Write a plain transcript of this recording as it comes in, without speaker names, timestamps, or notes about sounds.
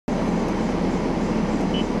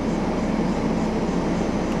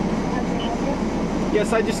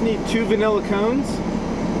Yes, I just need 2 vanilla cones.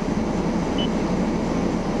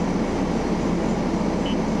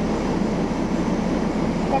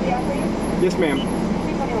 Yes, ma'am.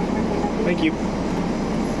 Thank you.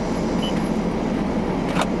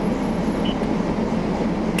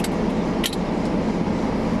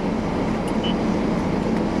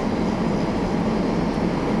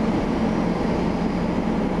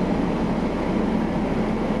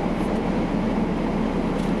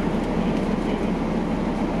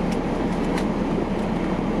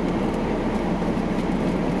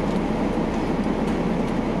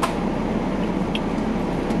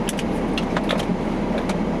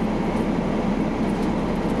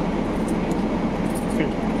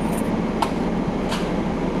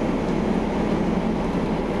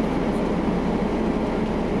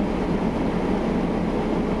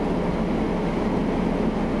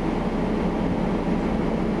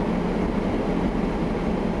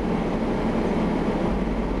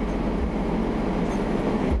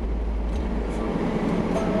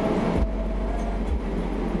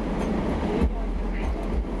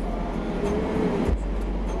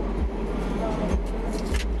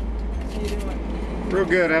 Real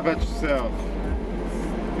good. How about yourself?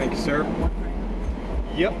 Thank you, sir.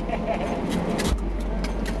 Yep.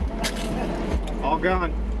 All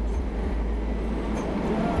gone.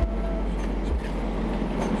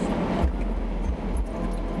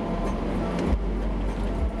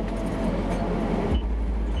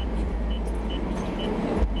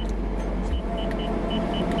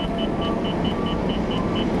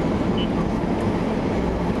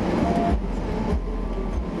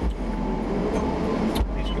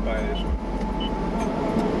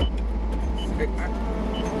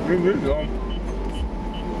 There you go.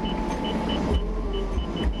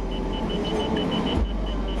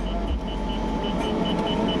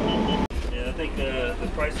 Yeah, I think the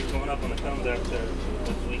price is going up on the cones after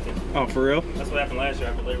this weekend. Oh, for real? That's what happened last year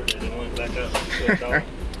after Labor Day. They went back up to $1.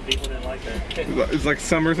 People didn't like that. It's like a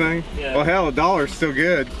summer thing? Yeah. Well, hell, $1's still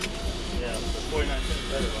good. Yeah, 49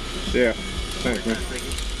 cents better one. Yeah. Thanks, man.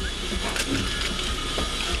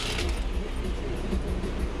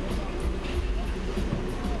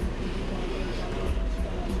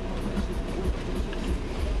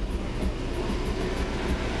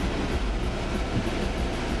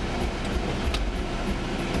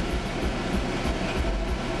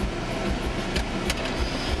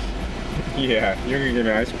 Yeah, you're gonna get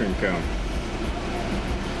an ice cream cone.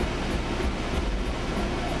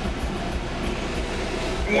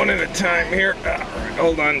 One at a time here. All right,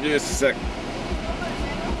 hold on just a sec.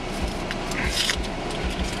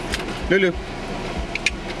 Lulu.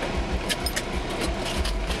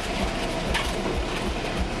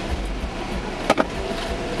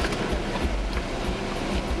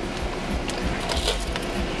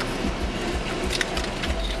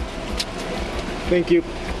 Thank you.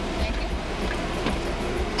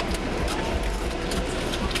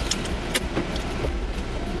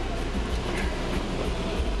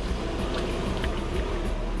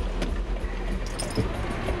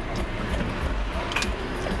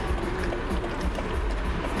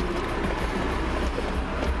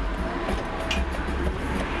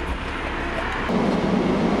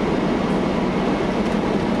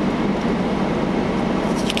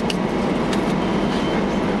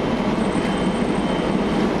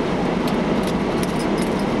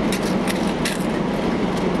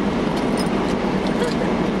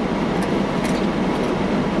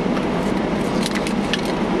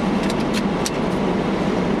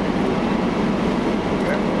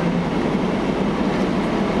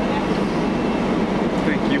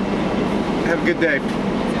 Have a good day.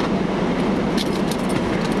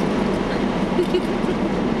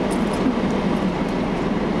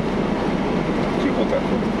 You hold that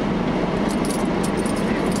for me.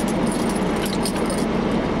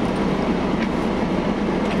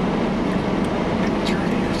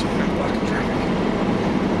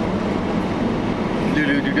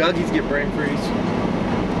 Lulu, do doggies get brain freeze?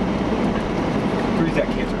 Freeze that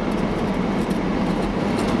cancer.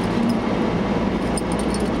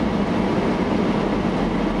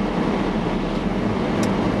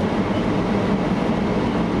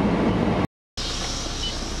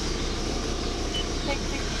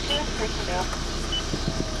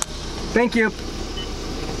 Thank you.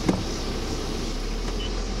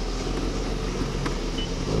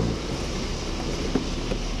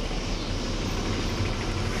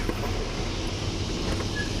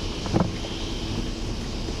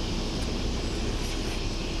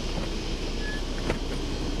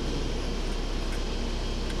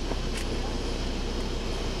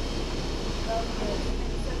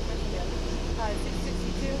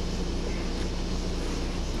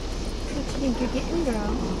 Think you're getting,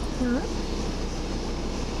 girl? Huh?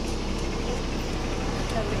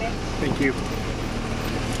 Thank you.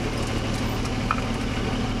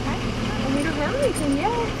 And we don't have anything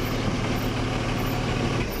yet.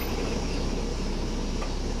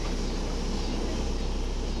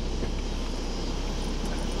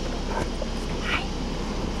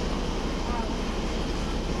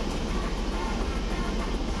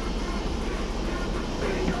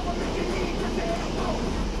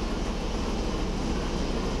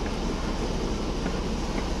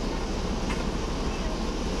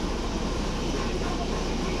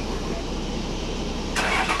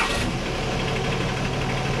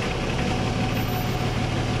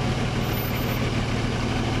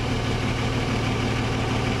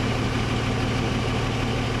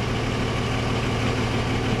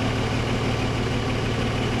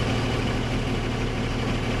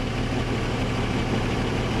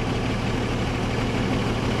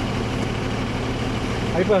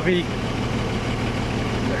 Hi, Buffy. Come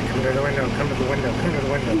to the window, come to the window, come to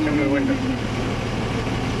the window, come to the window.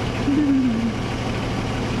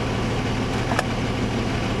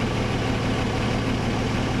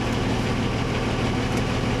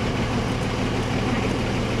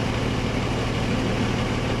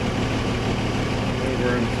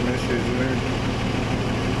 We're in some issues in there.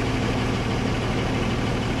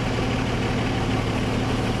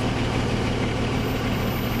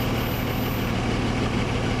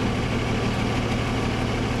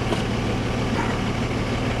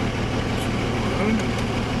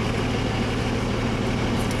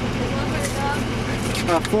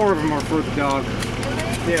 Four of them are for the dog.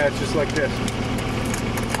 Really? Yeah, it's just like this.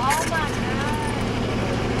 Oh my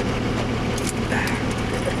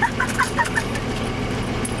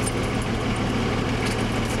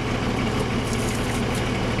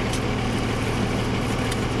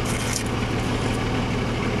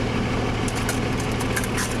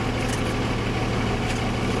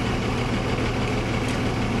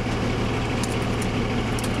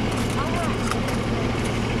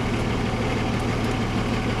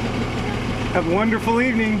Have a wonderful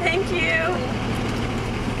evening. Thank you.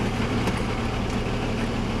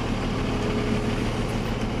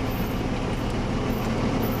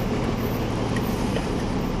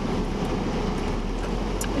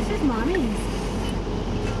 This is mommy's.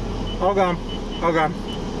 All gone. All gone.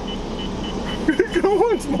 Go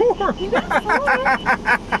once more. You got four.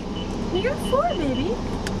 You got four, baby.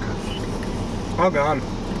 All gone.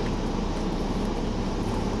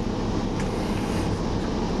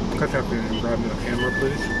 Cut up and grab me the camera,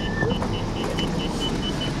 please.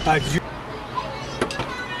 Did you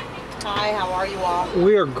Hi, how are you all?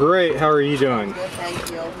 We are great. How are you doing? Good, thank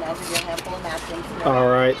you. Now give you a handful of napkins. All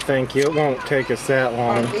right, thank you. It won't take us that Are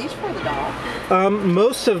long. these for the dog?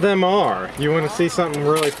 Most of them are. You want to see something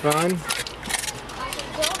really fun? I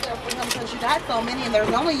can tell they're for him because you got so many and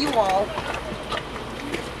there's only you all.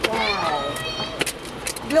 Wow.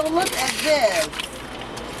 Bill, look at this.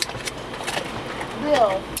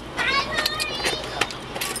 Bill.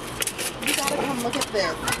 You gotta come look at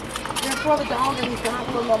this. They're for the dog and he's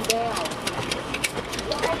gobbling them down.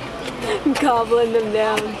 Gobbling them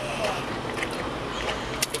down.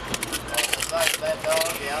 That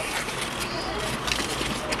dog, yeah.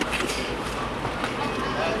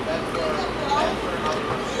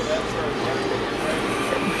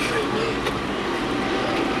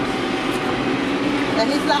 And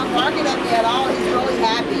he's not barking at me at all. He's really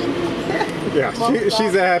happy. Yeah,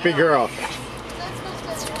 she's a happy girl.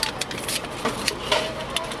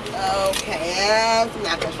 Okay, and some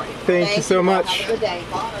napkins ready. Thank you so much. Have a good day.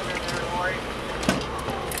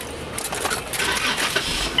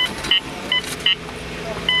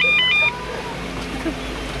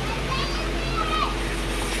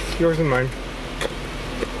 Yours and mine.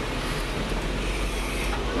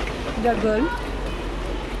 You got good?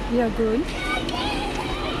 You got good?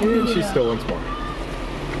 And she still wants more.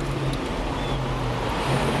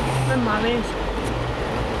 For mommy's.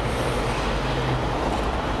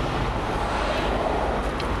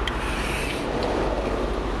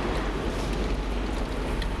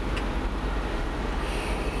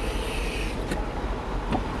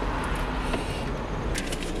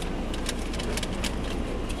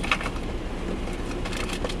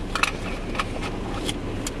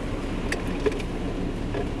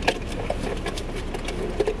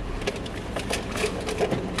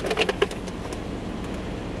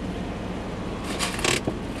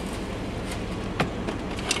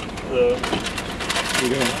 You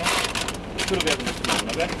doing? Put it together this morning,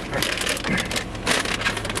 okay?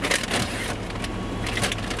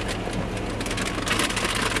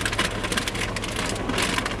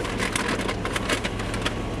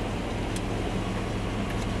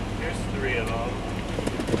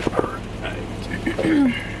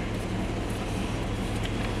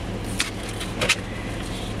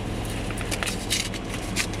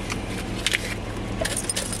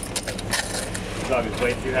 dog is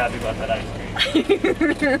way too happy about that ice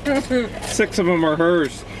cream. 6 of them are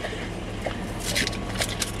hers.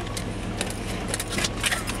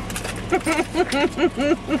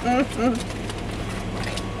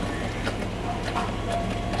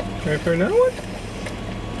 Ready for another one?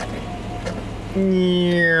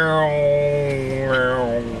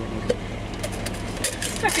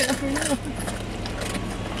 Stuck it up her nose.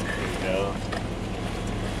 There you go.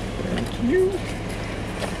 Thank you.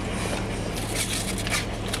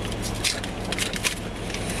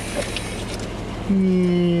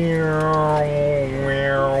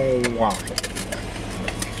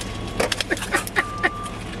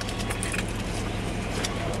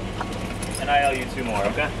 And I owe you 2 more,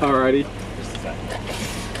 okay? Alrighty. Just a second.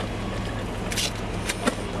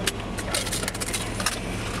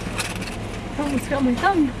 Almost got my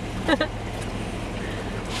thumb.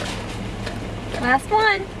 Last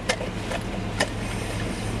one.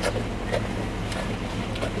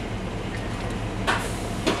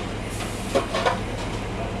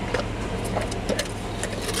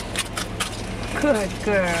 Good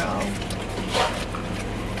girl.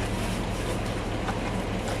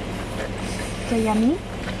 So yummy.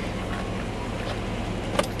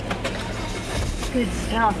 Good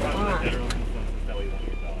stuff. That was Huh? the general consensus that we want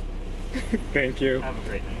your dog. Thank you. Have a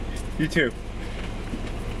great night. You too.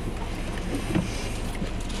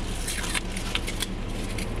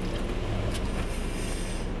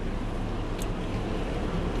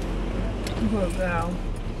 Good girl.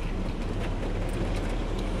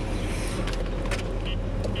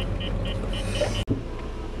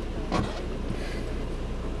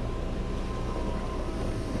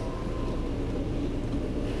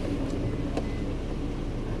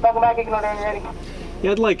 Welcome back, Ignore ready. You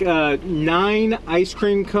had like 9 ice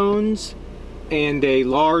cream cones and a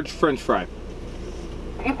large French fry.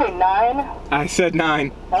 Did you say 9? I said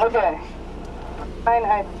 9. Okay.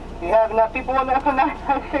 9 do you have enough people in there for 9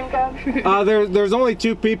 ice cream cones? There's only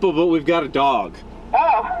 2 people, but we've got a dog.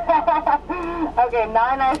 Oh. Okay, 9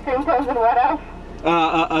 ice cream cones and what else?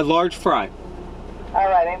 A large fry.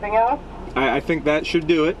 Alright, anything else? I think that should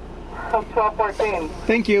do it. 12, 14.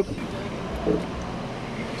 Thank you.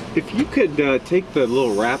 If you could take the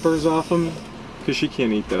little wrappers off them, because she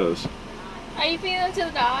can't eat those. Are you feeding them to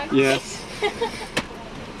the dog? Yes.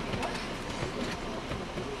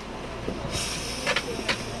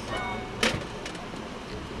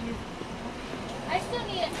 I still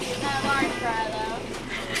need a large fry though.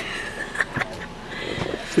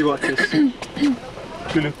 See, watch this.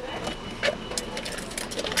 Lulu.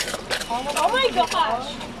 Oh my gosh!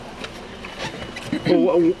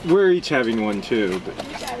 Well, we're each having one too. But...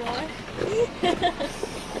 Can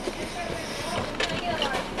I get a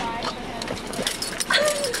large fry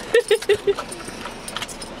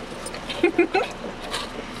for him?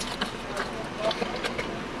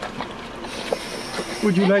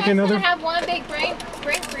 Would you like another? Have one big brain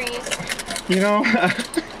freeze. You know.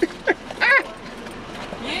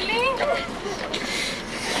 Really?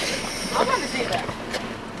 I'm going to see that.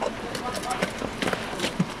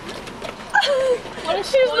 What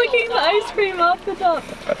is She's licking the ice cream off the top.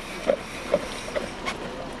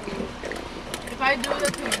 If I do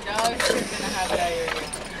that to a dog, she's going to have diarrhea.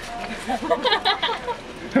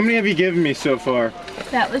 How many have you given me so far?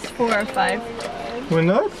 That was 4 or 5. Well,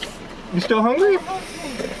 enough? You still hungry?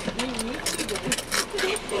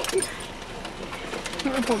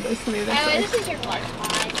 Hold this to me. Anyway, this is your large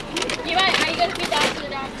fry. Are you going to feed that to the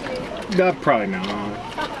dog too? Probably not.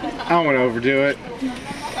 I don't want to overdo it.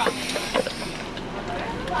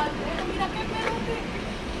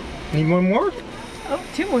 Need one more? Oh,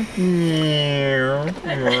 2 more.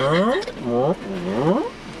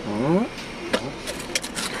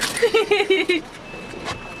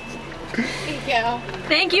 Thank you.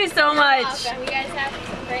 Thank you so much. Welcome. You guys have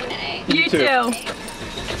a great night. You too.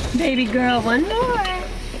 too. Baby girl, one more.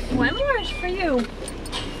 One more is for you.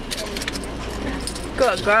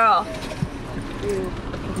 Good girl.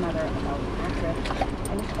 His mother about accurate,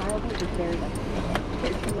 and his child was very lucky.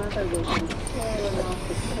 His mother was terrible loss,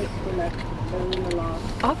 the kids left very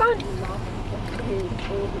lost. All gone. He lost his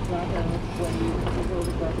older brother when his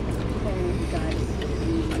older brother parents died.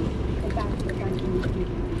 He came back to the country and he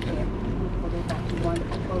there. For that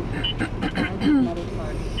wonderful his mother's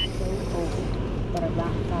heart so old, but a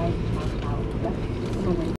rat-sized house left the moment.